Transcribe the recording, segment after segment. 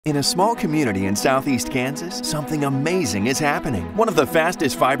In a small community in southeast Kansas, something amazing is happening. One of the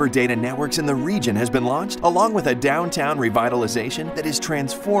fastest fiber data networks in the region has been launched, along with a downtown revitalization that is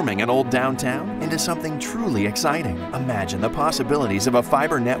transforming an old downtown into something truly exciting. Imagine the possibilities of a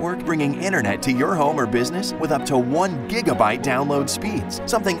fiber network bringing internet to your home or business with up to 1 gigabyte download speeds,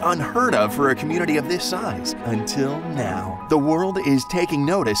 something unheard of for a community of this size. Until now, the world is taking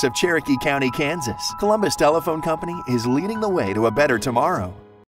notice of Cherokee County, Kansas. Columbus Telephone Company is leading the way to a better tomorrow.